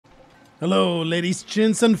Hello, ladies,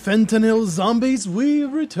 chins, and fentanyl zombies. We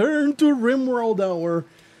return to RIMWORLD, our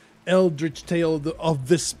eldritch tale of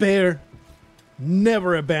despair,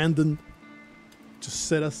 never abandoned, just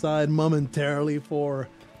set aside momentarily for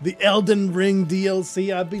the Elden Ring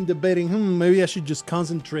DLC. I've been debating, maybe I should just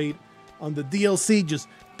concentrate on the DLC, just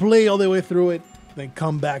play all the way through it, then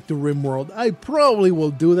come back to RIMWORLD. I probably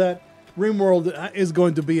will do that. RIMWORLD is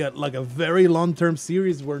going to be like a very long-term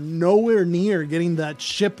series. We're nowhere near getting that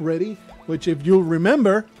ship ready, which, if you'll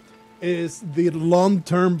remember, is the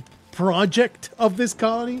long-term project of this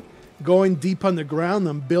colony, going deep underground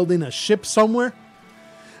and building a ship somewhere,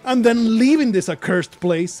 and then leaving this accursed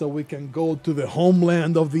place so we can go to the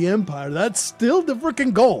homeland of the Empire. That's still the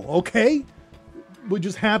freaking goal, okay? We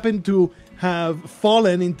just happen to have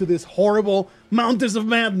fallen into this horrible mountains of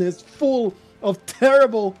madness full of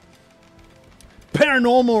terrible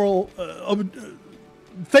paranormal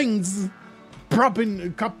things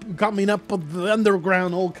coming up of the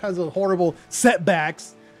underground, all kinds of horrible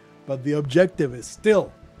setbacks. But the objective is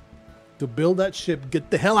still to build that ship,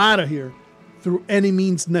 get the hell out of here through any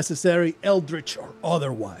means necessary, eldritch or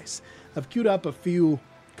otherwise. I've queued up a few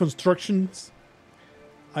constructions.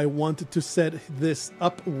 I wanted to set this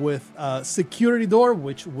up with a security door,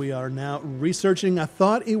 which we are now researching. I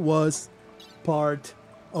thought it was part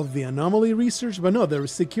of the anomaly research, but no, the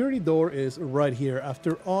security door is right here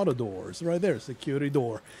after auto doors, right there, security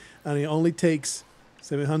door, and it only takes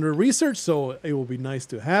 700 research, so it will be nice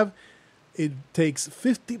to have. It takes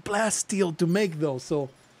 50 blast steel to make those, so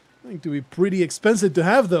it's going to be pretty expensive to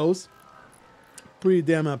have those. Pretty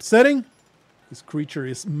damn upsetting. This creature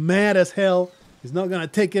is mad as hell. He's not gonna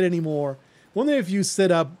take it anymore. Wonder if you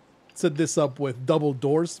set this up with double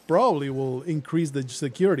doors, probably will increase the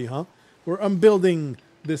security, huh? I'm building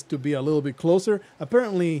this to be a little bit closer.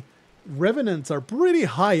 Apparently, revenants are pretty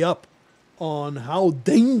high up on how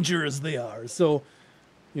dangerous they are. So,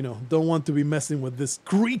 don't want to be messing with this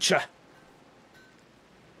creature.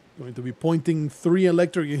 Going to be pointing 3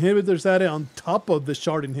 electric inhibitors at it on top of the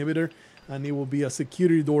shard inhibitor, and it will be a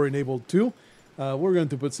security door enabled too. We're going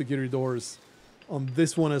to put security doors on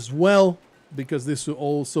this one as well, because this will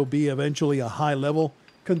also be eventually a high level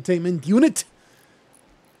containment unit,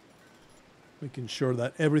 making sure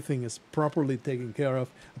that everything is properly taken care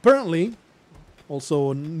of. Apparently,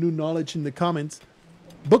 also new knowledge in the comments,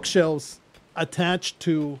 bookshelves attached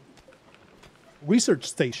to research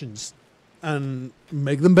stations and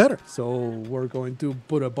make them better. So we're going to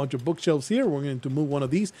put a bunch of bookshelves here. We're going to move one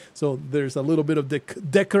of these, so there's a little bit of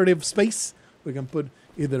decorative space. We can put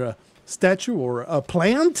either a statue or a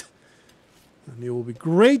plant, and it will be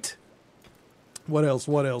great. What else?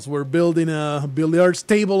 We're building a billiards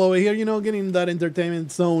table over here, getting that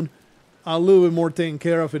entertainment zone a little bit more taken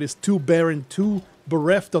care of. It is too barren, too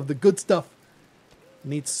bereft of the good stuff.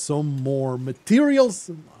 Needs some more materials.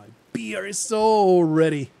 My beer is so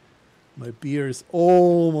ready. My beer is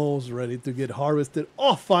almost ready to get harvested.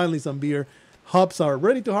 Oh, finally some beer. Hops are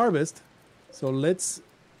ready to harvest. So let's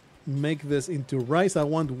make this into rice. I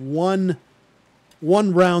want one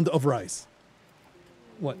round of rice.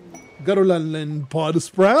 What? Garulan pod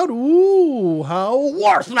sprout? Ooh, how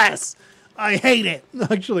worthless! I hate it.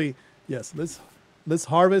 Actually, yes, let's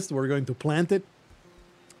harvest. We're going to plant it.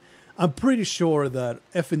 I'm pretty sure that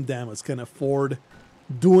effing Damas can afford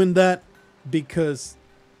doing that because,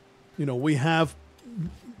 we have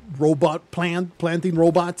planting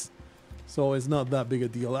robots, so it's not that big a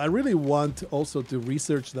deal. I really want also to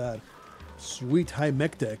research that sweet high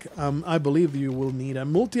mech tech. I believe you will need a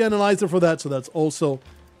multi-analyzer for that, so that's also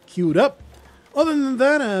queued up. Other than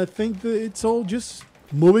that, I think that it's all just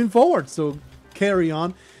moving forward, so carry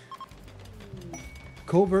on.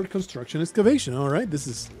 Covert construction excavation. All right,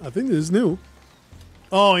 I think this is new.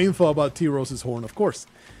 Oh, info about T-Rose's horn, of course.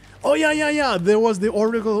 Oh, yeah. There was the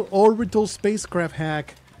orbital spacecraft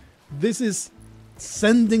hack. This is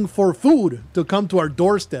sending for food to come to our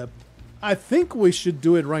doorstep. I think we should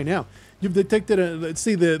do it right now. You've detected let's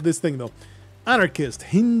see this thing though. Anarchist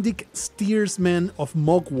Hindik Steersman of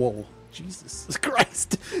Mogwall, Jesus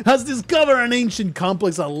Christ, has discovered an ancient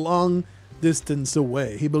complex a long distance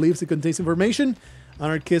away. He believes it contains information.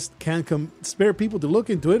 Anarchist can't spare people to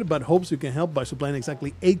look into it, but hopes you can help by supplying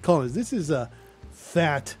exactly 8 colonies. This is a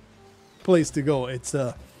fat place to go. It's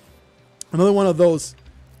another one of those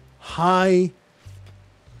high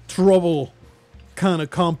trouble kind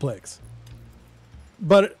of complex.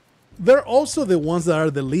 But they're also the ones that are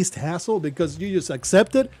the least hassle because you just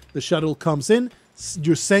accept it. The shuttle comes in,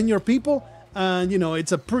 you send your people, and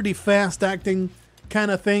it's a pretty fast acting kind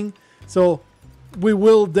of thing. So we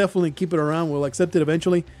will definitely keep it around. We'll accept it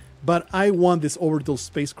eventually. But I want this orbital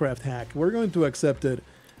spacecraft hack. We're going to accept it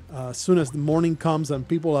As soon as the morning comes and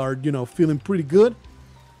people are, feeling pretty good,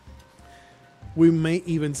 we may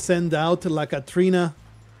even send out like a Katrina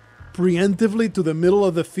preemptively to the middle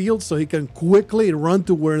of the field so he can quickly run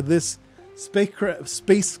to where this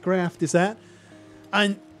spacecraft is at.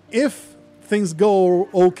 And if things go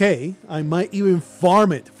okay, I might even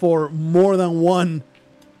farm it for more than one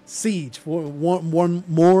siege, for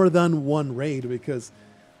more than one raid, because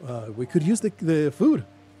we could use the food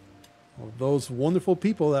of those wonderful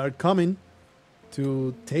people that are coming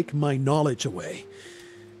to take my knowledge away.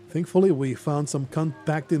 Thankfully, we found some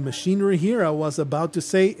compacted machinery here. I was about to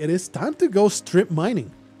say it is time to go strip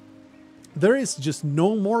mining. There is just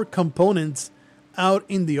no more components out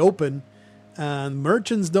in the open, and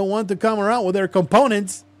merchants don't want to come around with their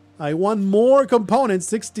components. I want more components.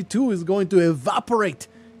 62 is going to evaporate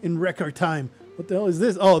in record time. What the hell is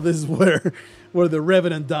this? Oh, this is where the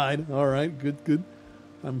Revenant died. All right, good.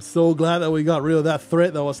 I'm so glad that we got rid of that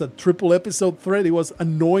threat. That was a triple episode threat. It was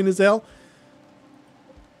annoying as hell.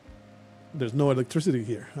 There's no electricity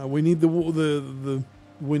here. We need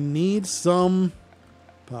we need some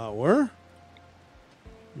power.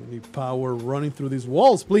 We need power running through these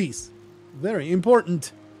walls, please. Very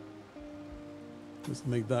important. Let's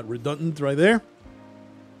make that redundant right there.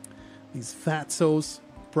 These fatsos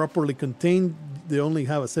properly contained, they only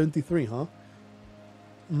have a 73, huh?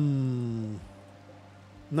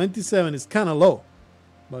 97 is kind of low,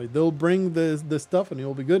 but they'll bring the stuff and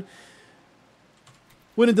it'll be good.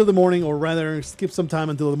 Wait until the morning, or rather skip some time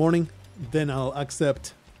until the morning, then I'll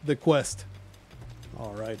accept the quest.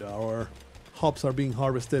 All right, our hops are being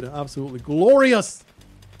harvested. Absolutely glorious.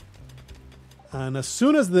 And as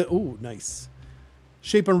soon as nice.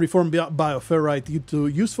 Shape and reform bioferrite to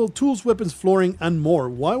useful tools, weapons, flooring, and more.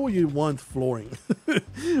 Why would you want flooring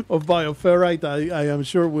of bioferrite? I am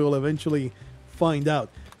sure we'll eventually find out.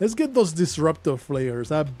 Let's get those disruptor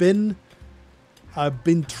flares. I've been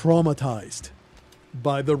traumatized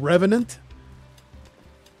by the Revenant.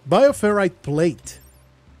 Bioferrite plate.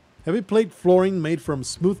 Heavy plate flooring made from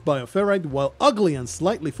smooth bioferrite. While ugly and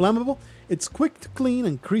slightly flammable, it's quick to clean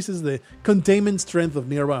and increases the containment strength of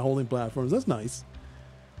nearby holding platforms. That's nice.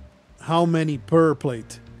 How many per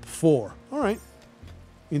plate? 4. All right.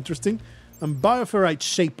 Interesting. And bioferrite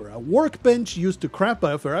shaper, a workbench used to craft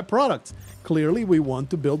bioferrite products. Clearly, we want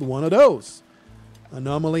to build one of those.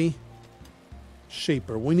 Anomaly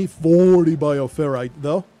shaper. We need 40 bioferrite,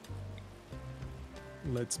 though.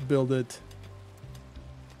 Let's build it.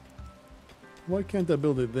 Why can't I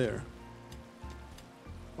build it there?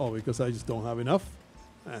 Oh, because I just don't have enough?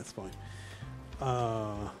 That's fine.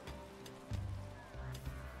 I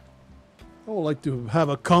would like to have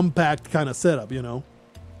a compact kind of setup, you know.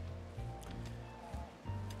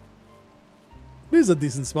 This is a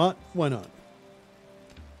decent spot. Why not?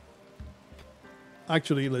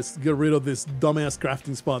 Actually, let's get rid of this dumbass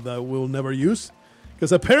crafting spot that we'll never use.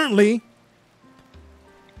 Because apparently,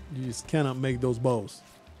 you just cannot make those bows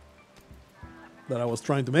that I was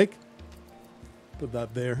trying to make. Put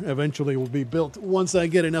that there. Eventually, it will be built once I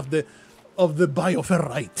get enough of the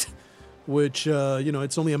bioferrite. Which,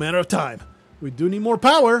 it's only a matter of time. We do need more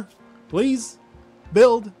power. Please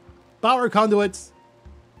build power conduits.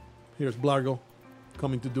 Here's Blargho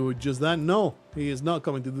coming to do just that. No, he is not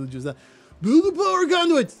coming to do just that. Build the power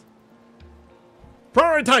conduits.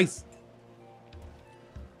 Prioritize.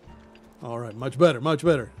 All right, much better, much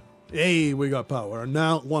better. Hey, we got power.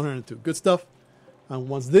 Now 102. Good stuff. And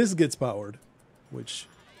once this gets powered, which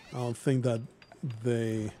I don't think that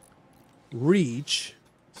they reach,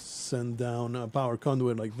 send down a power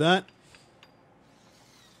conduit like that.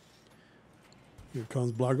 Here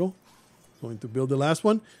comes Blargho. Going to build the last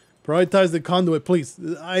one. Prioritize the conduit, please.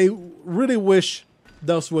 I really wish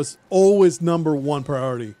this was always #1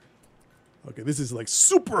 priority. Okay, this is like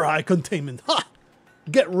super high containment. Ha!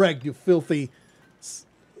 Get wrecked, you filthy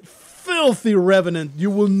Revenant.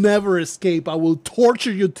 You will never escape. I will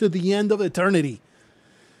torture you to the end of eternity.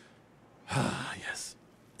 Yes.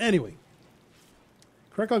 Anyway.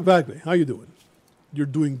 Cracklock Bagway, how you doing? You're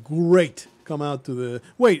doing great. Come out to the...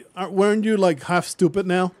 Wait, weren't you like half stupid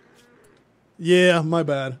now? Yeah, my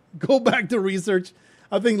bad. Go back to research.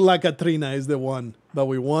 I think La Katrina is the one that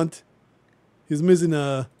we want. He's missing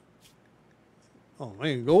a... Oh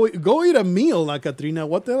man, go eat a meal, La Katrina.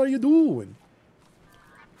 What the hell are you doing?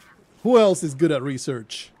 Who else is good at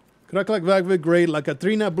research? Cracklock Bagway, great. La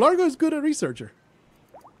Katrina. Blargho is good at researcher.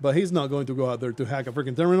 But he's not going to go out there to hack a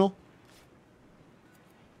freaking terminal.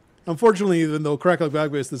 Unfortunately, even though Cracklock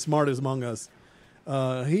Bagway is the smartest among us,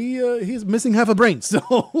 he's missing half a brain,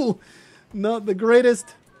 so not the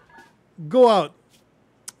greatest. Go out.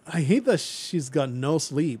 I hate that she's got no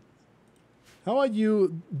sleep. How are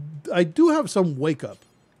you? I do have some wake up.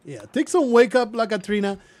 Yeah, take some wake up, La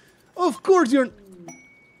Katrina. Of course you're...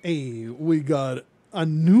 Hey, we got a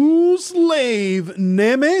new slave,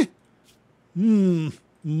 Neme.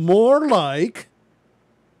 More like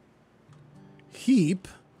heap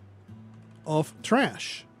of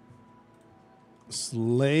trash.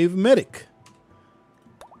 Slave medic.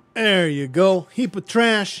 There you go. Heap of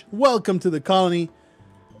trash. Welcome to the colony.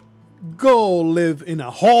 Go live in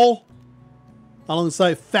a hall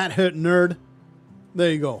alongside Fat Head Nerd.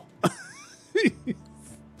 There you go.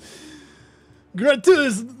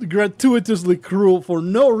 Gratuitously cruel for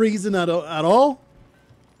no reason at all.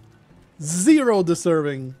 Zero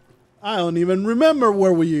deserving. I don't even remember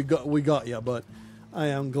where we got you, but I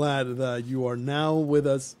am glad that you are now with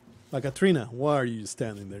us. Like Katrina, why are you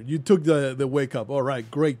standing there? You took the wake up. All right,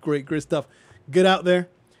 great stuff. Get out there,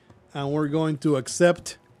 and we're going to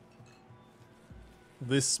accept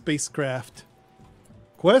this spacecraft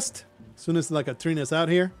quest. As soon as La Katrina's out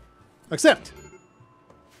here, accept.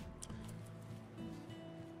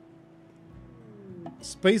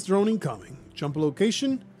 Space drone incoming. Jump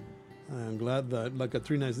location. I am glad that La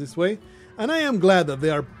Katrina is this way, and I am glad that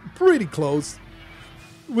they are pretty close.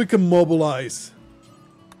 We can mobilize.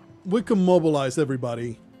 We can mobilize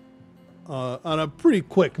everybody on a pretty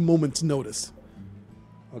quick moment's notice.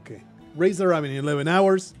 Okay, Rays arriving in 11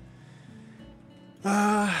 hours.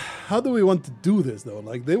 How do we want to do this though?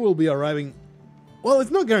 Like, they will be arriving. Well,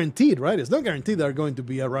 it's not guaranteed, right? It's not guaranteed they're going to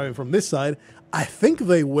be arriving from this side. I think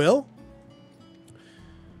they will,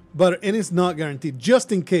 but it is not guaranteed.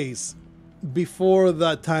 Just in case, before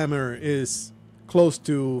that timer is close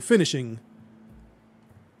to finishing,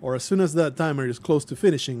 or as soon as that timer is close to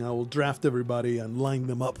finishing, I will draft everybody and line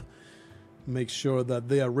them up. Make sure that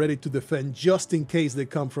they are ready to defend just in case they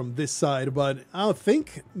come from this side. But I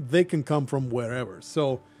think they can come from wherever.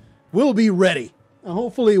 So we'll be ready. And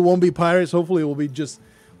hopefully it won't be pirates. Hopefully it will be just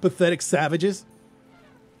pathetic savages.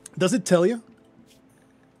 Does it tell you?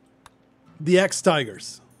 The Axe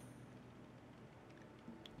Tigers.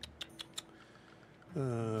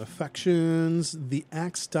 Factions. The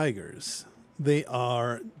Axe Tigers. They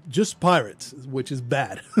are just pirates, which is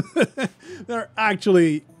bad. They're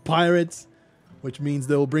actually pirates, which means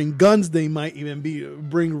they'll bring guns. They might even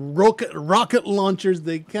bring rocket launchers.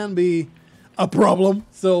 They can be a problem.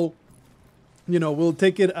 So, you know, we'll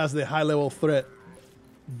take it as the high-level threat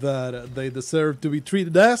that they deserve to be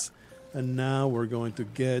treated as. And now we're going to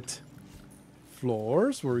get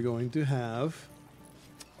floors. We're going to have...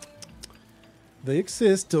 They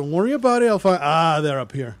exist. Don't worry about it. I'll find... they're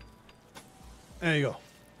up here. There you go.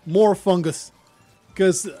 More fungus.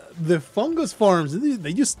 Because the fungus farms,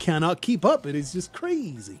 they just cannot keep up. It is just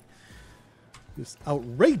crazy. Just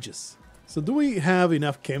outrageous. So do we have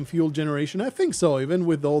enough chem fuel generation? I think so. Even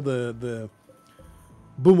with all the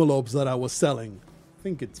boomalopes that I was selling. I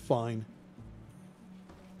think it's fine.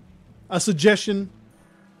 A suggestion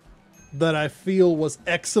that I feel was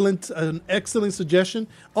excellent. An excellent suggestion.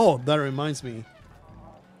 Oh, that reminds me.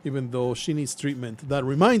 Even though she needs treatment. That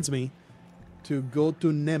reminds me to go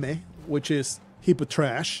to Neme, which is heap of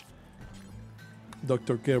trash.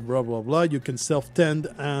 Dr. Care, blah, blah, blah. You can self-tend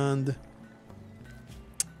and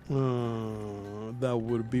that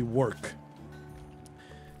would be work.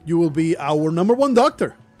 You will be our #1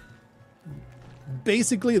 doctor.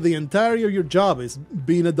 Basically, the entirety of your job is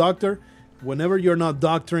being a doctor. Whenever you're not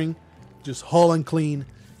doctoring, just haul and clean.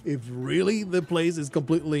 If really the place is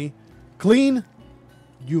completely clean,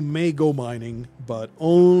 you may go mining, but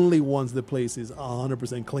only once the place is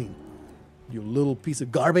 100% clean. You little piece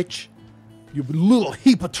of garbage. You little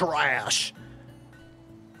heap of trash.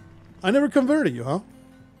 I never converted you, huh?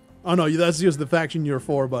 Oh, no, that's just the faction you're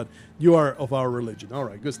for, but you are of our religion. All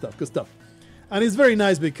right, good stuff, good stuff. And it's very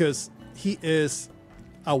nice because he is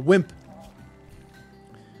a wimp.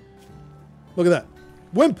 Look at that.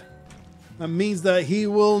 Wimp. That means that he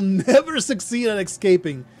will never succeed at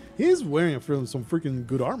escaping. He's wearing some freaking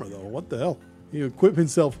good armor, though. What the hell? He equipped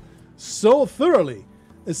himself so thoroughly.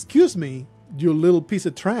 Excuse me, you little piece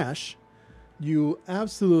of trash. You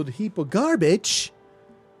absolute heap of garbage.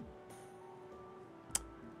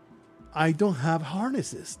 I don't have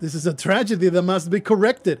harnesses. This is a tragedy that must be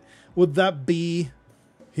corrected. Would that be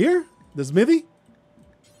here? The smithy?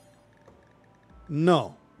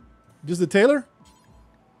 No. Just the tailor?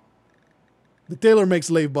 The tailor makes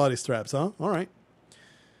slave body straps, huh? All right.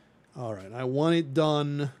 All right. I want it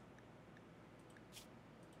done,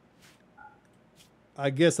 I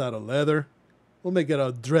guess, out of leather. We'll make it out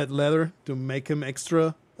of dread leather to make him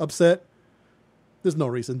extra upset. There's no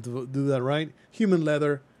reason to do that, right? Human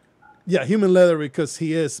leather. Yeah, human leather because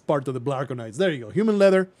he is part of the Blargho Knights. There you go. Human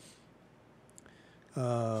leather.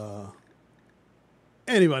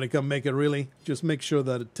 Anybody can make it, really. Just make sure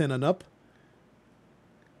that it's 10 and up.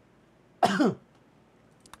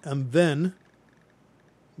 And then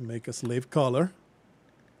make a slave collar.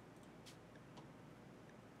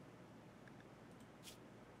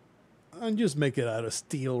 And just make it out of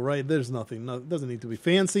steel, right? There's nothing. No, it doesn't need to be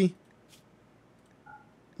fancy.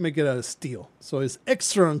 Make it out of steel. So it's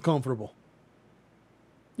extra uncomfortable.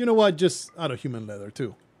 You know what? Just out of human leather,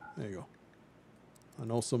 too. There you go.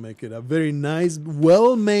 And also make it a very nice,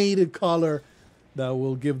 well-made collar that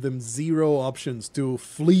will give them 0 options to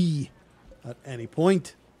flee at any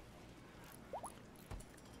point.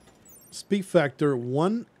 Speed factor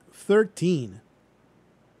 113.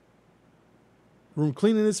 Room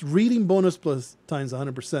cleanliness, reading bonus plus times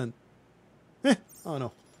 100%. I don't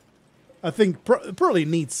know. I think probably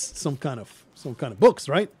needs some kind of books,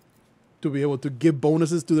 right? To be able to give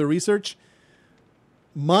bonuses to the research.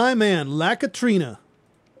 My man, Lacatrina,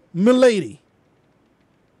 milady,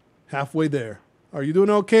 halfway there. Are you doing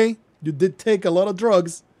okay? You did take a lot of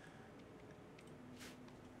drugs.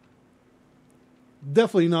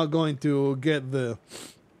 Definitely not going to get the...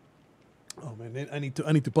 Oh man, I need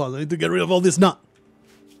to pause. I need to get rid of all this nut.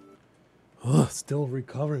 Oh, still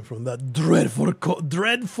recovering from that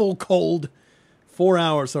dreadful cold. 4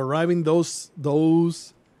 hours arriving.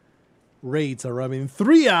 Those raids arriving in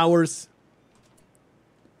 3 hours.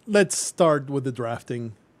 Let's start with the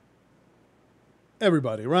drafting.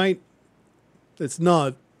 Everybody, right? Let's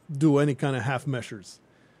not do any kind of half measures.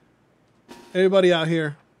 Everybody out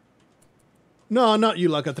here? No, not you,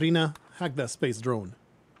 Lacatrina. Hack that space drone.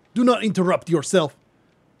 Do not interrupt yourself.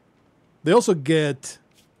 They also get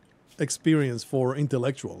experience for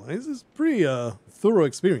intellectual. This is pretty thorough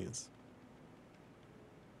experience.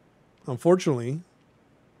 Unfortunately,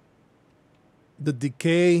 the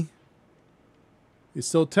decay is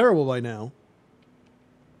so terrible by now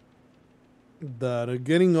that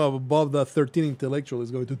getting above that 13 intellectual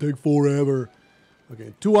is going to take forever.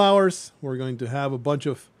 Okay, 2 hours. We're going to have a bunch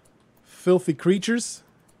of filthy creatures.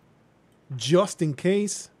 Just in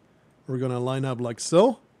case, we're going to line up like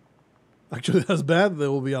so. Actually, that's bad. There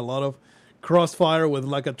will be a lot of crossfire with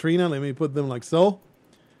Lacatrina. Let me put them like so.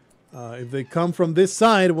 If they come from this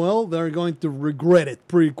side, well, they're going to regret it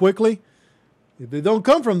pretty quickly. If they don't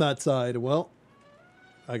come from that side, well,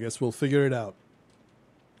 I guess we'll figure it out.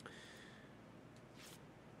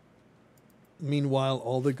 Meanwhile,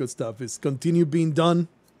 all the good stuff is continue being done.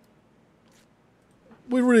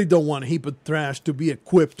 We really don't want a heap of trash to be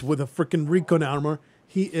equipped with a freaking recon armor.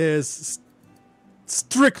 He is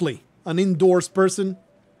strictly an indoors person.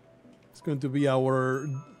 It's going to be our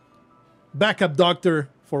backup doctor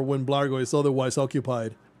for when Blargho is otherwise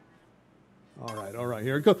occupied. All right,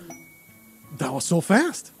 here it goes. That was so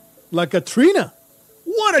fast. Like a Trina.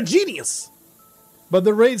 What a genius. But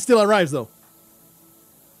the raid still arrives, though.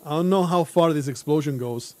 I don't know how far this explosion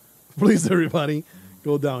goes. Please, everybody,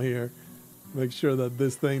 go down here. Make sure that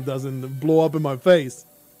this thing doesn't blow up in my face.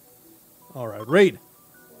 All right, raid.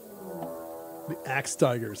 The Axe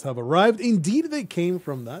Tigers have arrived. Indeed, they came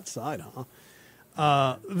from that side,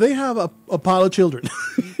 huh? They have a pile of children.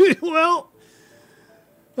 Well,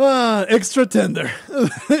 extra tender.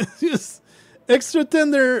 Just extra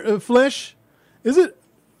tender flesh. Is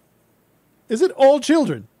it all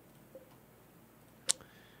children?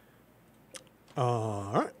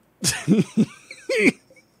 All right.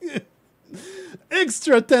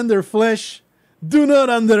 Extra tender flesh. Do not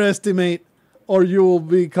underestimate, or you will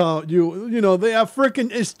be caught. You know they are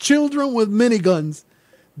freaking children with miniguns.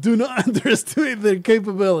 Do not underestimate their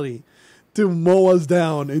capability to mow us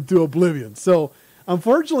down into oblivion. So,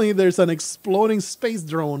 unfortunately, there's an exploding space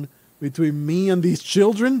drone between me and these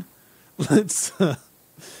children. Let's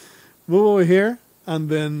move over here and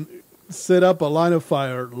then set up a line of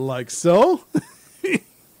fire like so.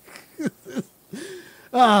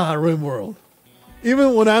 RIMWORLD.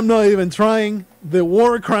 Even when I'm not even trying, the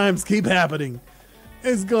war crimes keep happening.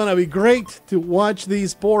 It's gonna be great to watch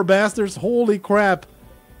these poor bastards. Holy crap.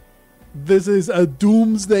 This is a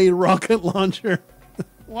doomsday rocket launcher.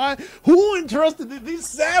 Why? Who entrusted these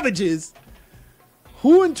savages?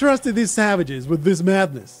 Who entrusted these savages with this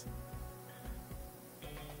madness?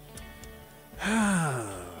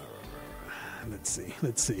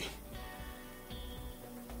 Let's see.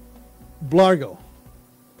 Blargho.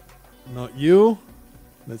 Not you.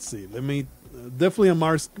 Let's see. Let me... definitely a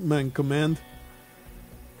marksman command.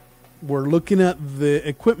 We're looking at the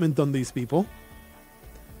equipment on these people.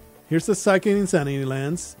 Here's the Psychic Insanity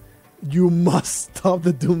Lance. You must stop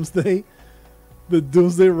the Doomsday. The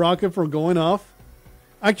Doomsday rocket from going off.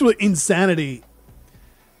 Actually, Insanity.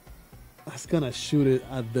 That's gonna shoot it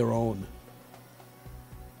at their own.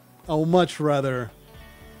 I'll much rather,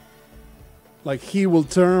 like, he will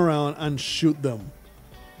turn around and shoot them.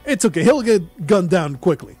 It's okay. He'll get gunned down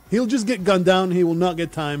quickly. He'll just get gunned down. He will not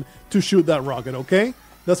get time to shoot that rocket, okay?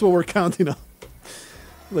 That's what we're counting on.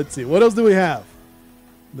 Let's see. What else do we have?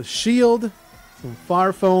 The shield. Some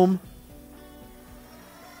fire foam.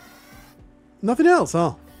 Nothing else,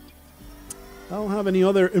 huh? I don't have any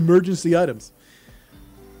other emergency items.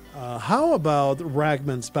 How about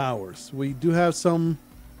Ragman's powers? We do have some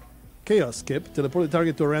chaos skip. Teleport the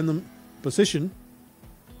target to a random position.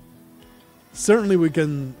 Certainly we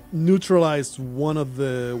can neutralize one of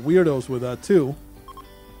the weirdos with that too.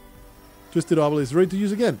 Twisted Obelisk ready to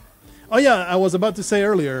use again. Oh yeah, I was about to say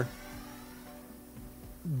earlier.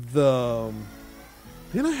 Didn't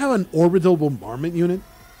I have an orbital bombardment unit?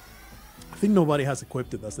 I think nobody has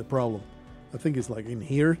equipped it, that's the problem. I think it's like in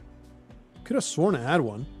here. Could have sworn I had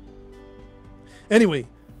one. Anyway,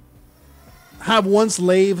 have one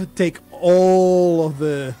slave take all of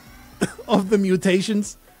the of the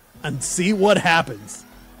mutations and see what happens.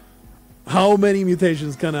 How many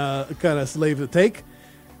mutations can a slave to take?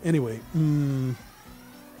 Anyway,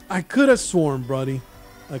 I could have sworn, buddy.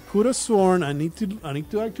 I could have sworn. I need to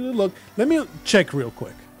actually look. Let me check real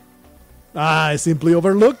quick. I simply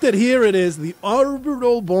overlooked it. Here it is, the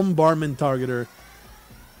orbital bombardment targeter.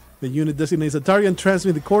 The unit designates a target and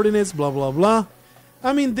transmits the coordinates, blah, blah, blah.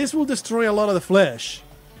 I mean, this will destroy a lot of the flesh,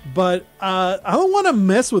 but I don't want to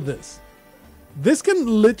mess with this. This can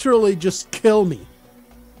literally just kill me.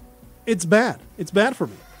 It's bad. It's bad for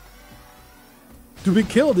me. To be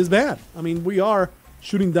killed is bad. I mean, we are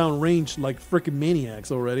shooting down range like freaking maniacs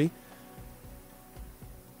already.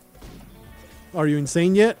 Are you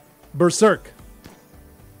insane yet? Berserk.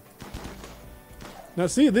 Now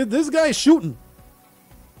see, this guy is shooting.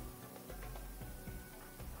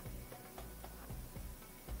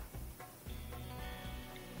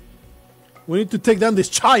 We need to take down this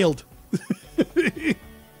child.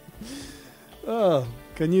 Oh,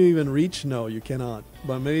 can you even reach? No, you cannot.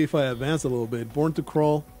 But maybe if I advance a little bit. Born to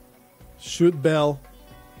crawl. Shoot bell.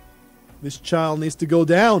 This child needs to go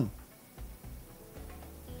down.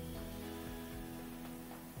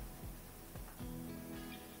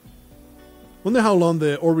 Wonder how long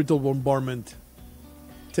the orbital bombardment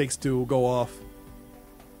takes to go off.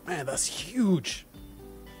 Man, that's huge.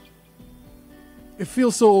 It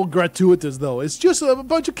feels so gratuitous, though. It's just a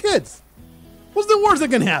bunch of kids. What's the worst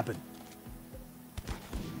that can happen?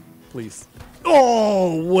 Please.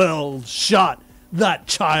 Oh, well shot. That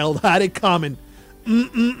child had it coming.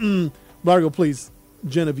 Blargho, please.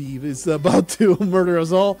 Genevieve is about to murder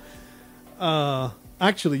us all.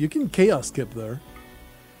 Actually, you can chaos skip there.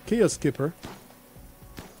 Chaos skip her.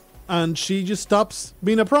 And she just stops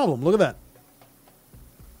being a problem. Look at that.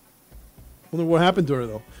 Wonder what happened to her,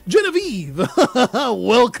 though. Genevieve!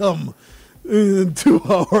 Welcome to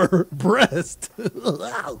our breast.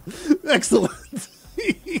 Wow. Excellent.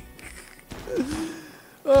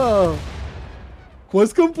 Oh.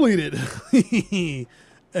 Quest completed.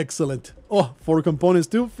 Excellent. Oh, 4 components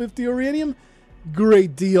too. 50 uranium.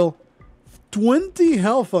 Great deal. 20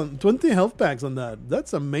 health packs on that.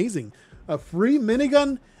 That's amazing. A free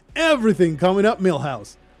minigun. Everything coming up,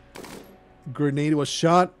 Millhouse. Grenade was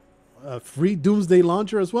shot. A free doomsday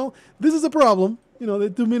launcher as well. This is a problem. You know, the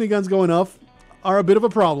 2 miniguns going off are a bit of a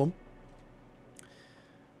problem.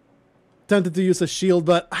 Tempted to use a shield,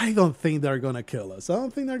 but I don't think they're gonna kill us. I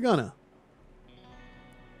don't think they're gonna.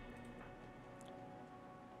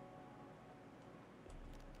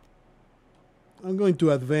 I'm going to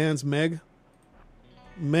advance Meg.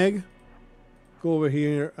 Meg, go over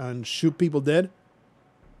here and shoot people dead.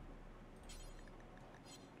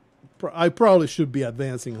 I probably should be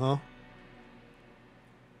advancing, huh?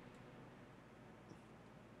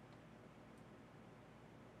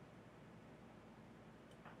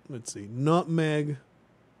 Let's see. Not Meg.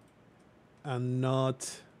 And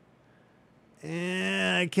not...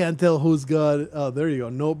 I can't tell who's got... Oh, there you go.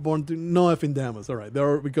 No born to... No effing damage. All right.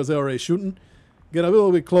 Because they're already shooting. Get a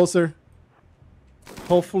little bit closer.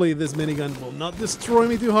 Hopefully this minigun will not destroy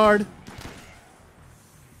me too hard.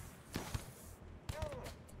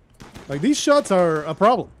 Like, these shots are a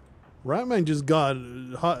problem. Ratman just got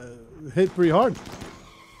hit pretty hard.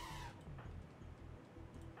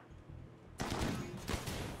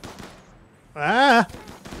 Ah!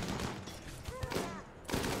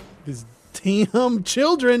 These damn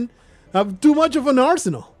children have too much of an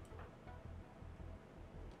arsenal.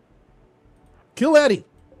 Kill Eddie.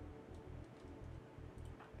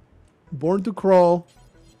 Born to crawl.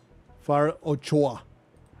 Fire Ochoa.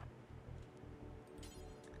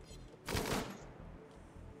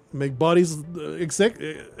 Make bodies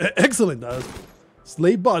excellent.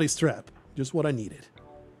 Slave body strap. Just what I needed.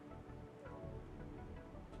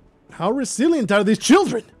 How resilient are these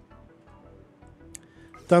children?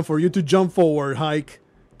 Time for you to jump forward, Hike.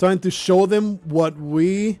 Time to show them what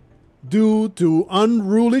we do to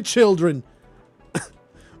unruly children.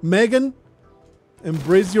 Megan,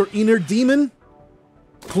 embrace your inner demon.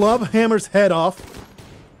 Club Hammer's head off.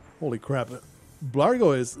 Holy crap.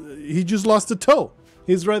 Blargho he just lost a toe.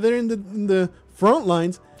 He's right there in the front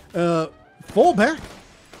lines. Fall back.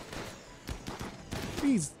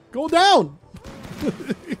 Please, go down.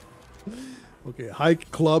 Okay, Hike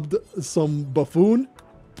clubbed some buffoon.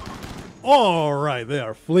 All right, they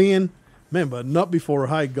are fleeing. Man, but not before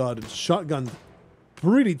Hike got shotgunned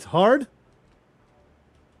pretty hard.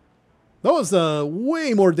 That was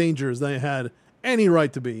way more dangerous than it had any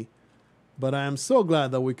right to be. But I am so glad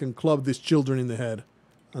that we can club these children in the head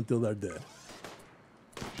until they're dead.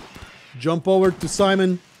 Jump over to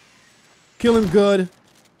Simon. Kill him good.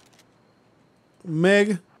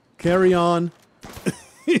 Meg, carry on.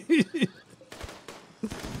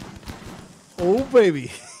 Oh,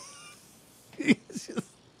 baby.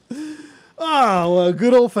 Well, a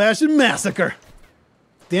good old-fashioned massacre.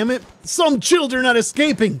 Damn it. Some children are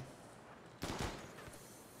escaping.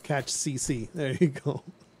 Catch CC. There you go.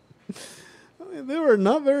 I mean, they were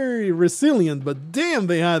not very resilient, but damn,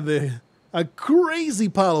 they had a crazy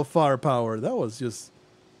pile of firepower. That was just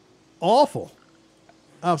awful.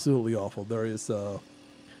 Absolutely awful. There is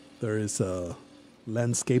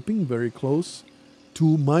landscaping very close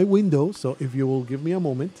to my window, so if you will give me a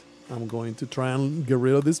moment, I'm going to try and get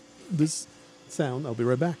rid of this sound. I'll be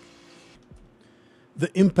right back. The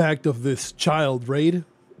impact of this child raid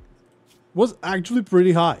was actually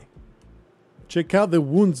pretty high. Check out the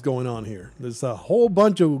wounds going on here. There's a whole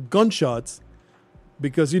bunch of gunshots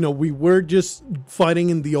because, you know, we were just fighting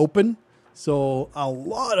in the open. So a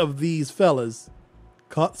lot of these fellas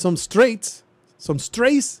caught some strays.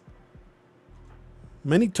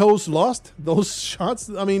 Many toes lost. Those shots,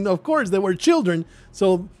 I mean, of course, they were children.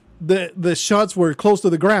 So the shots were close to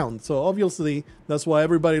the ground. So obviously, that's why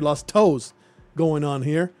everybody lost toes going on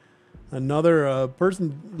here. Another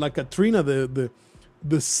person like Katrina, the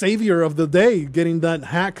savior of the day, getting that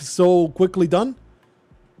hack so quickly done,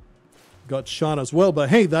 got shot as well. But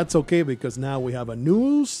hey, that's okay because now we have a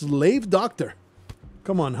new slave doctor.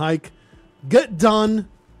 Come on, Hike. Get done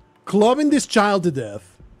clubbing this child to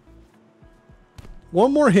death.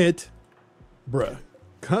 One more hit. Bruh,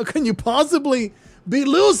 how can you possibly be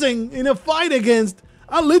losing in a fight against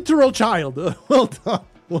a literal child? Well done.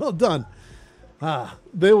 Well done.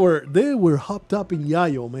 They were hopped up in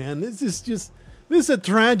yayo, man. This is a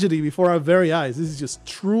tragedy before our very eyes. This is just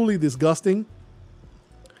truly disgusting.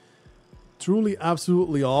 Truly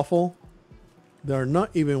absolutely awful. They're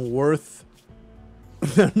not even worth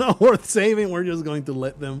they're not worth saving. We're just going to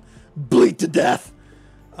let them bleed to death.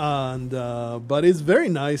 And but it's very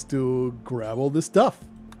nice to grab all this stuff.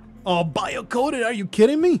 Oh, bio-coded, are you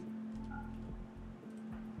kidding me?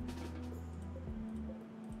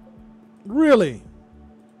 Really?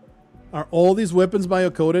 Are all these weapons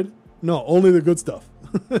bio-coded? No, only the good stuff.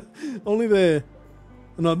 Only the...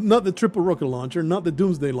 No, not the triple rocket launcher, not the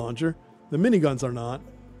Doomsday launcher. The miniguns are not.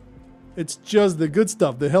 It's just the good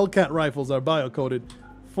stuff. The Hellcat rifles are bio-coded.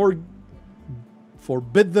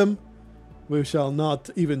 Forbid them. We shall not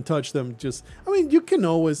even touch them. Just, I mean, you can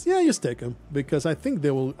always, yeah, just take them. Because I think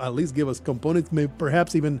they will at least give us components. Maybe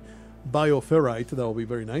perhaps even bioferrite. That will be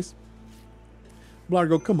very nice.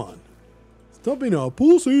 Blargho, come on. Stop being a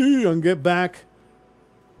pussy and get back.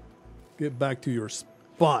 Get back to your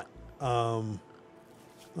spot. I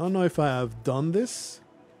don't know if I have done this.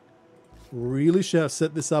 Really should have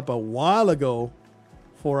set this up a while ago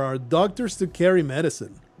for our doctors to carry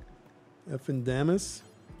medicine. Effing Damas.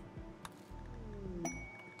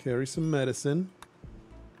 Carry some medicine.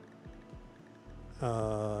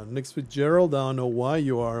 Nick Fitzgerald, I don't know why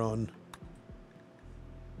you are on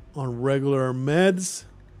regular meds.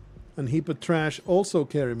 And Heap of Trash also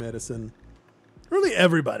carry medicine. Really,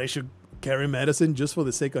 everybody should carry medicine just for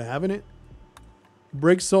the sake of having it.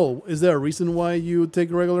 Break Soul, is there a reason why you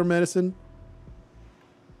take regular medicine?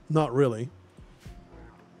 Not really.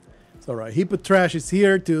 It's alright. Heap of Trash is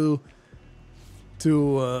here to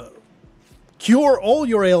cure all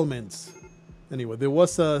your ailments. Anyway, there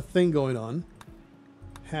was a thing going on.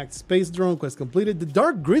 Hacked space drone quest completed. The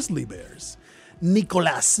Dark Grizzly Bears.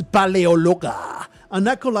 Nicolas Paleologa, an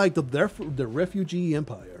acolyte of the refugee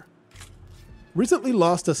empire, recently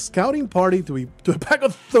lost a scouting party to a pack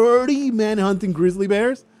of 30 man-hunting grizzly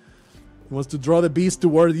bears. He wants to draw the beast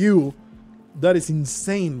toward you. That is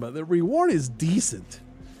insane, but the reward is decent.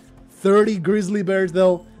 30 grizzly bears,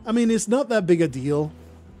 though. I mean, it's not that big a deal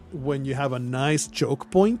when you have a nice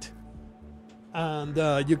choke point.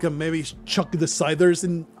 And you can maybe chuck the siders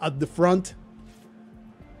in at the front.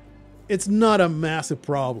 It's not a massive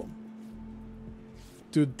problem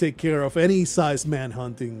to take care of any size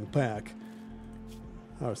man-hunting pack.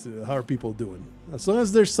 How are people doing? As long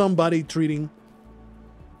as there's somebody treating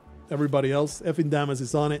everybody else, effing Damas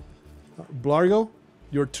is on it. Blargho,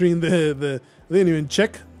 you're treating they didn't even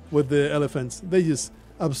check with the elephants. They just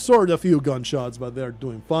absorbed a few gunshots, but they're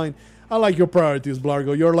doing fine. I like your priorities,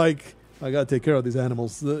 Blargho. You're like, I gotta take care of these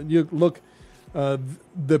animals. You look,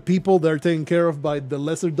 the people they're taken care of by the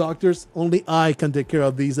lesser doctors. Only I can take care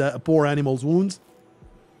of these poor animals' wounds.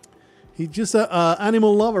 He's just an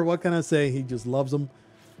animal lover. What can I say? He just loves them.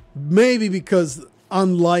 Maybe because,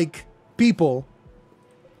 unlike people,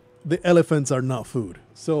 the elephants are not food.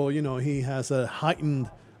 So, you know, he has a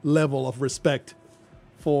heightened level of respect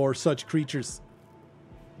for such creatures.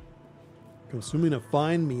 Consuming a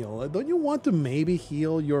fine meal. Don't you want to maybe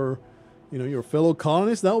heal your, you know, your fellow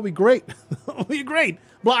colonists? That would be great. That would be great.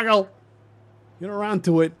 Blargho, get around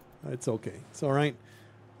to it. It's okay. It's all right.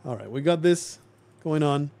 All right, we got this going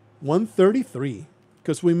on. 133,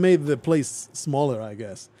 because we made the place smaller, I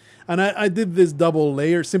guess. And I did this double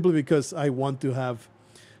layer simply because I want to have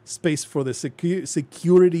space for the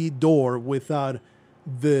security door without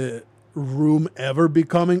the room ever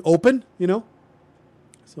becoming open, you know?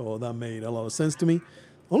 So that made a lot of sense to me.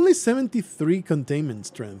 Only 73 containment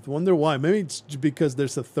strength. Wonder why. Maybe it's because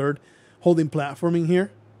there's a third holding platforming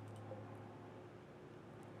here.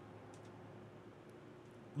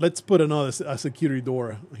 Let's put another security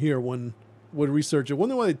door here when we research it.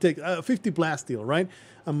 Wonder why they take 50 plasteel, right?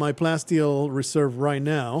 And my plasteel reserve right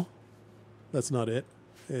now, that's not it.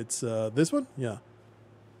 It's this one? Yeah.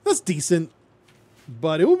 That's decent.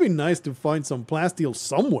 But it would be nice to find some plasteel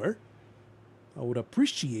somewhere. I would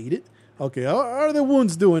appreciate it. Okay, how are the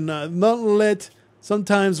wounds doing? Not let.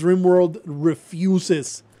 Sometimes RIMWORLD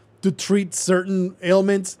refuses to treat certain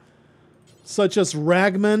ailments, such as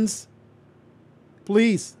Ragman's.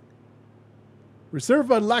 Please. Reserved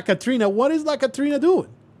by La Katrina. What is La Katrina doing?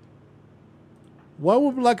 What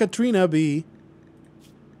would La Katrina be?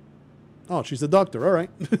 Oh, she's a doctor. All right.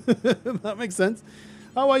 That makes sense.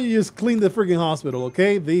 How about you just clean the freaking hospital,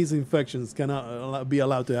 okay? These infections cannot be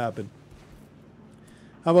allowed to happen.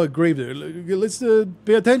 How about Gravedigger? Let's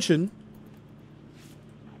pay attention.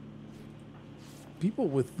 People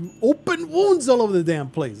with open wounds all over the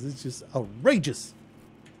damn place. It's just outrageous.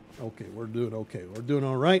 Okay, we're doing okay. We're doing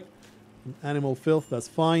all right. Animal filth, that's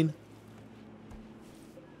fine.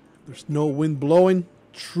 There's no wind blowing.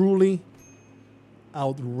 Truly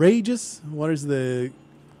outrageous. What is the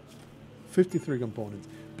 53 components?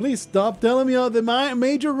 Please stop telling me all the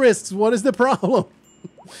major risks. What is the problem?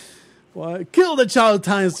 Well, kill the child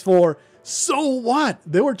 ×4. So what?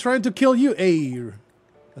 They were trying to kill you. Hey,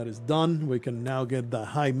 that is done. We can now get the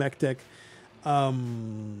high mech tech.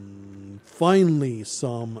 Finally,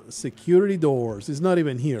 some security doors. It's not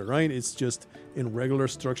even here, right? It's just in regular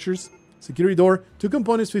structures. Security door, 2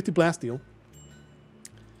 components, 50 plasteel.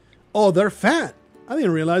 Oh, they're fat. I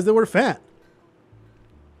didn't realize they were fat.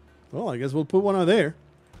 Well, I guess we'll put one out there.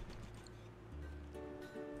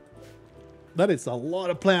 That is a lot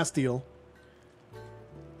of plasteel.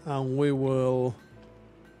 And we will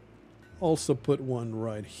also put one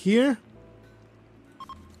right here.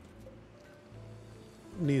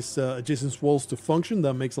 Needs adjacent walls to function.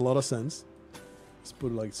 That makes a lot of sense. Let's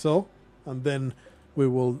put it like so. And then we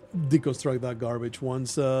will deconstruct that garbage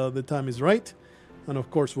once the time is right. And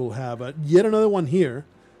of course, we'll have yet another one here.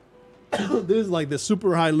 This is like the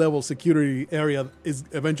super high level security area is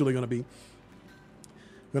eventually going to be.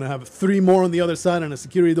 Going to have 3 more on the other side and a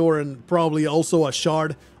security door and probably also a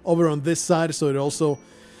shard over on this side. So it also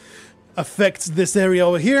affects this area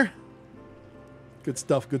over here. Good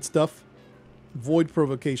stuff, good stuff. Void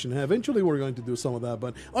provocation. Eventually we're going to do some of that.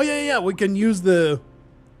 But oh yeah, we can use the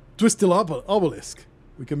Twisted Obelisk.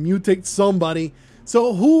 We can mutate somebody.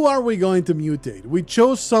 So who are we going to mutate? We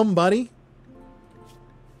chose somebody.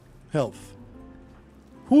 Health.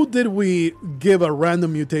 Who did we give a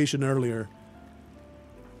random mutation earlier?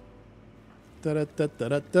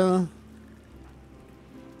 Da-da-da-da-da-da.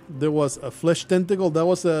 There was a flesh tentacle. That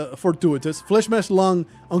was a fortuitous. Flesh mesh lung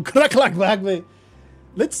on Crack-Lack Backbay.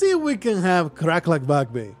 Let's see if we can have Crack-Lack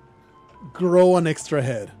Backbay grow an extra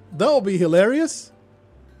head. That would be hilarious.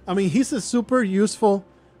 I mean, he's a super useful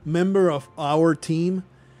member of our team,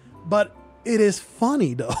 but it is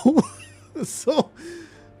funny though. So,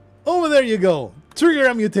 over there you go. Trigger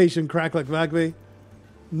a mutation, Crack-Lack Backbay.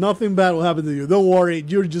 Nothing bad will happen to you. Don't worry.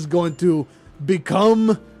 You're just going to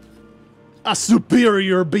become a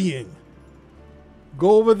superior being.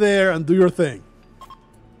 Go over there and do your thing.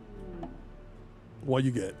 What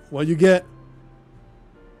you get? What you get?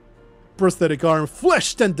 Prosthetic arm,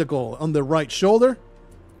 flesh tentacle on the right shoulder.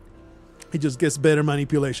 He just gets better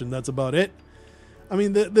manipulation. That's about it. I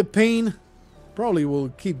mean, the pain probably will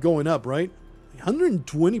keep going up, right?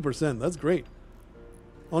 120%. That's great.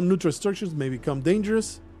 Unneutral structures may become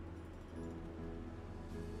dangerous.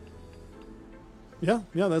 Yeah,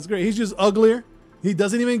 that's great. He's just uglier. He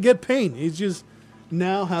doesn't even get pain. He's just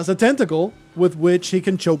now has a tentacle with which he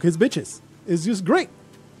can choke his bitches. It's just great.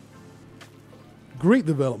 Great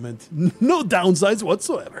development. No downsides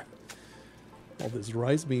whatsoever. All this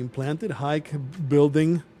rice being planted. Hike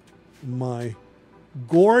building my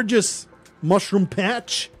gorgeous mushroom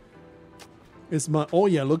patch. It's my, oh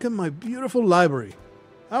yeah, look at my beautiful library.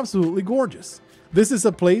 Absolutely gorgeous. This is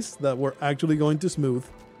a place that we're actually going to smooth.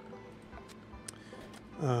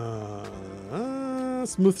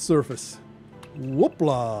 Smooth surface.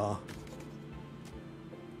 Whoopla.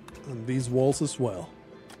 And these walls as well.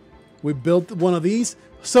 We built one of these.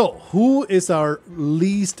 So, who is our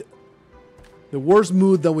least, the worst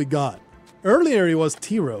mood that we got? Earlier it was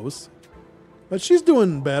T-Rose. But she's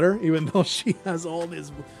doing better, even though she has all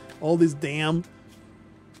these damn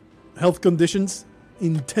health conditions.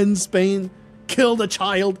 Intense pain. Killed a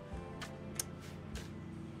child.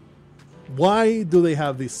 Why do they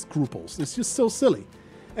have these scruples? It's just so silly.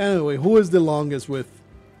 Anyway, who is the longest with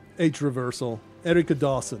H reversal? Erica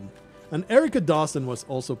Dawson. And Erica Dawson was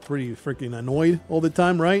also pretty freaking annoyed all the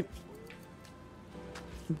time, right?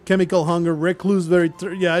 Chemical hunger, recluse,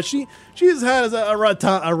 yeah, she has had a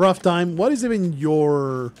rough time. What is even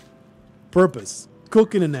your purpose?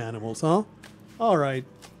 Cooking and animals, huh? All right,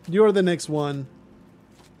 you're the next one,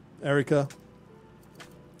 Erica.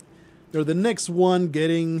 You're the next one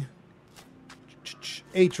getting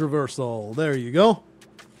H reversal. There you go.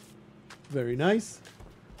 Very nice.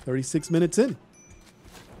 36 minutes in.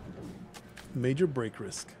 Major break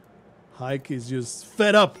risk. Hike is just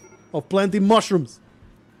fed up of planting mushrooms.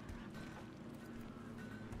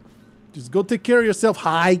 Just go take care of yourself,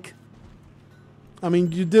 Hike. I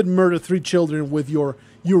mean, you did murder 3 children with your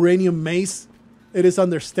uranium mace. It is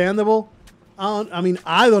understandable. I mean,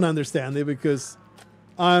 I don't understand it because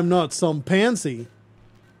I'm not some pansy.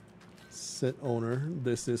 Set owner.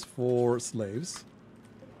 This is for slaves.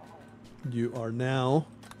 You are now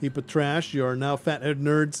heap of trash. You are now fathead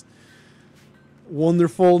nerds.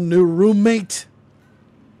 Wonderful new roommate.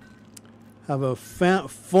 Have a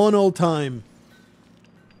fun old time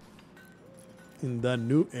in that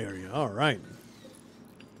new area. All right.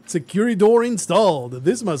 Security door installed.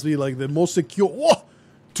 This must be like the most secure. Whoa!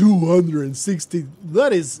 260.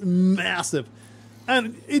 That is massive.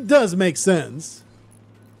 And it does make sense.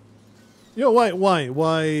 You know,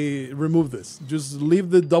 why remove this? Just leave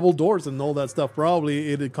the double doors and all that stuff. Probably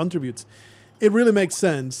it contributes. It really makes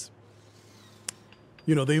sense.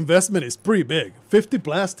 You know, the investment is pretty big. 50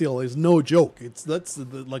 plasteel is no joke. That's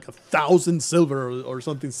like 1,000 silver or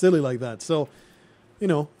something silly like that. So, you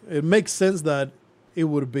know, it makes sense that it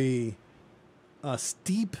would be a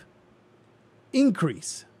steep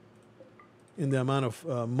increase in the amount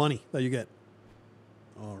of money that you get.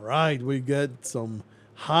 All right, we get some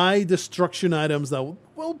high destruction items that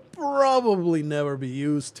will probably never be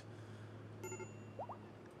used.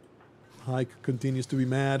 Hike continues to be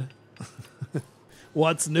mad.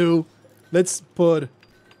 What's new? Let's put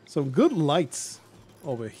some good lights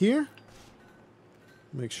over here.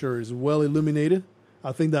 Make sure it's well illuminated.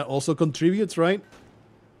 I think that also contributes, right?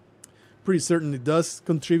 Pretty certain it does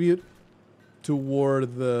contribute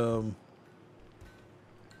toward the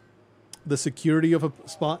security of a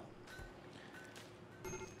spot.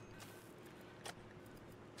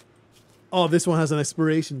 Oh, this one has an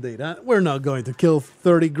expiration date. We're not going to kill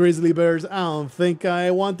 30 grizzly bears. I don't think I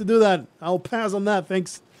want to do that. I'll pass on that,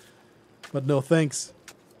 thanks. But no thanks.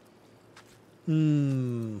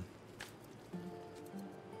 Wonder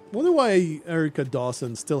why Erica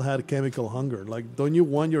Dawson still had chemical hunger. Like, don't you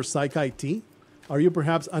want your psych IT? Are you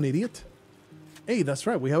perhaps an idiot? Hey, that's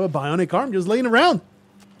right. We have a bionic arm just laying around.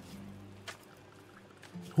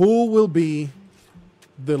 Who will be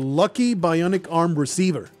the lucky bionic arm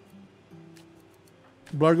receiver?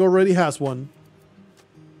 Blargho already has one.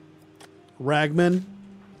 Ragman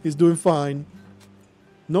is doing fine.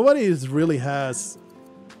 Nobody really has.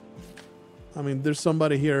 I mean, there's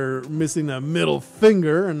somebody here missing a middle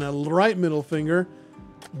finger and a right middle finger.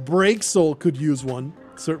 Break Soul could use one,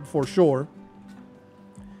 for sure.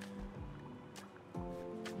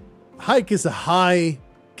 Hike is a high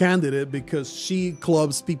candidate because she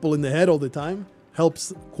clubs people in the head all the time.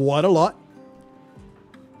 Helps quite a lot.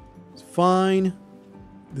 fine.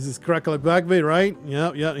 This is Crackle-Backbait, right?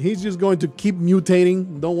 Yeah, yeah. He's just going to keep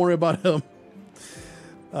mutating. Don't worry about him.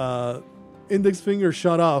 Index finger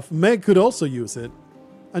shut off. Meg could also use it.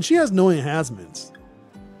 And she has no enhancements.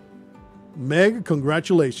 Meg,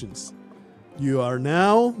 congratulations. You are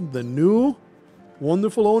now the new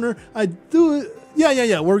wonderful owner.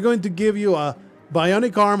 Yeah. We're going to give you a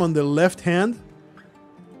bionic arm on the left hand.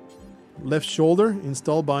 Left shoulder.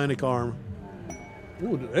 Install bionic arm.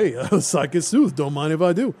 Ooh, hey, Psychic Soothe. Don't mind if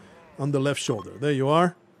I do. On the left shoulder. There you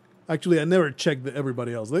are. Actually, I never checked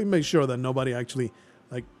everybody else. Let me make sure that nobody actually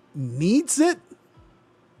needs it.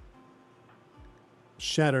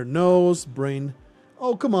 Shattered nose, brain.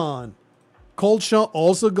 Oh, come on. Cold shot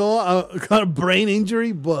also got a brain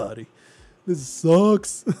injury, buddy. This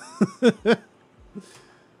sucks.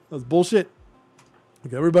 That's bullshit.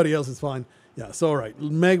 Okay, everybody else is fine. Yeah, so all right.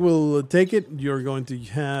 Meg will take it. You're going to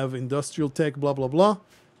have industrial tech, blah, blah, blah.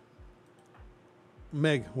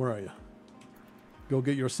 Meg, where are you? Go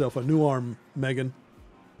get yourself a new arm, Megan.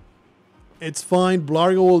 It's fine.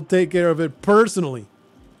 Blargho will take care of it personally.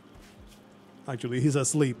 Actually, he's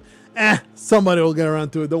asleep. Somebody will get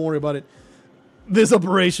around to it. Don't worry about it. This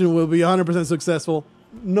operation will be 100% successful.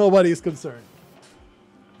 Nobody is concerned.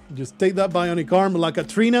 Just take that bionic arm like a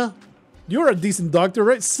Trina. You're a decent doctor,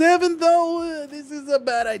 right? 7, though. This is a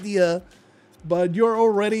bad idea. But you're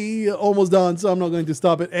already almost done, so I'm not going to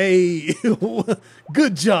stop it. Hey,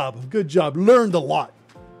 good job. Good job. Learned a lot.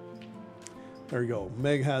 There you go.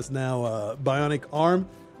 Meg has now a bionic arm.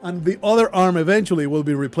 And the other arm eventually will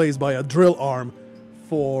be replaced by a drill arm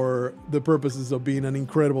for the purposes of being an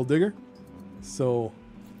incredible digger. So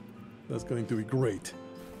that's going to be great.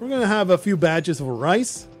 We're going to have a few batches of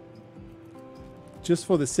rice. Just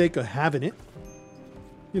for the sake of having it.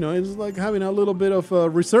 You know, it's like having a little bit of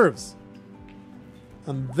reserves.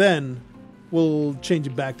 And then we'll change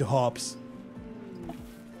it back to hops.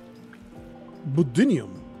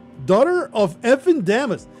 Budinium. Daughter of Effin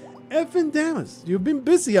Damas. Effin Damas, you've been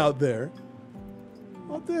busy out there.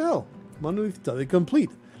 What the hell? Monolith study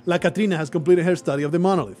complete. La Katrina has completed her study of the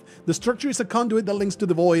monolith. The structure is a conduit that links to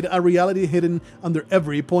the void, a reality hidden under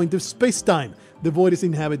every point of space-time. The void is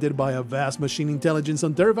inhabited by a vast machine intelligence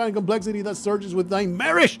and terrifying complexity that surges with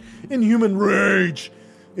nightmarish inhuman rage.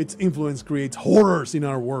 Its influence creates horrors in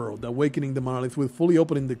our world, awakening the monolith with fully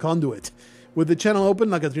opening the conduit. With the channel open,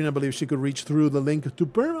 La Katrina believes she could reach through the link to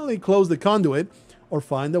permanently close the conduit or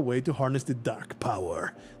find a way to harness the dark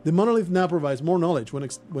power. The monolith now provides more knowledge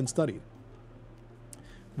when studied.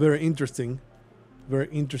 Very interesting. Very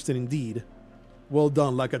interesting indeed. Well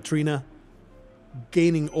done, La Katrina.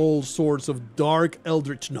 Gaining all sorts of dark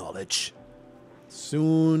eldritch knowledge.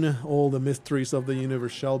 Soon, all the mysteries of the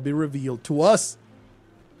universe shall be revealed to us.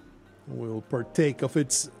 We will partake of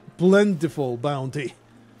its plentiful bounty.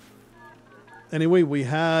 Anyway, we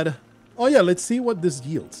had... Oh yeah, let's see what this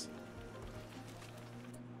yields.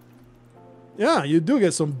 Yeah, you do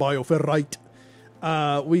get some bioferrite.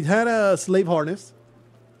 We had a slave harness.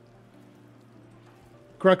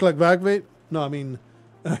 Crackle-Backbait. No, I mean,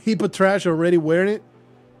 a heap of trash already wearing it.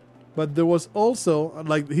 But there was also,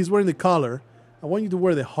 like, he's wearing the collar. I want you to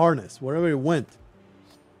wear the harness wherever it went.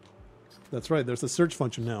 That's right, there's a search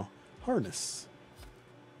function now. Harness.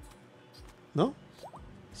 No?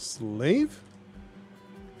 Slave?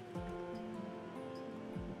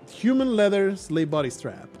 Human leather slave body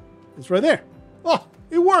strap. It's right there. Oh,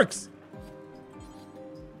 it works.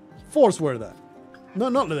 Force wear that. No,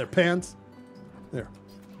 not leather pants. There.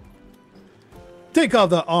 Take off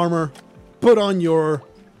the armor. Put on your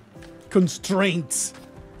constraints.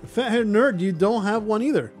 Fat-haired nerd, you don't have one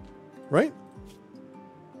either. Right?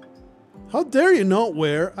 How dare you not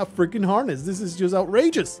wear a freaking harness? This is just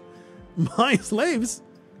outrageous. My slaves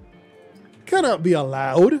cannot be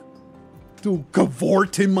allowed to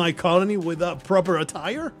cavort in my colony without proper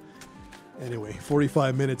attire. Anyway,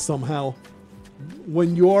 45 minutes somehow.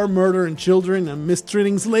 When you are murdering children and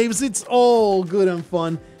mistreating slaves, it's all good and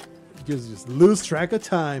fun. Just lose track of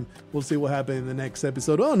time. We'll see what happens in the next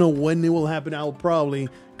episode. I don't know when it will happen. I'll probably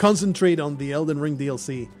concentrate on the Elden Ring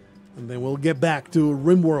DLC. And then we'll get back to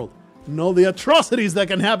RimWorld. And all the atrocities that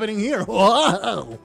can happen in here. Wow!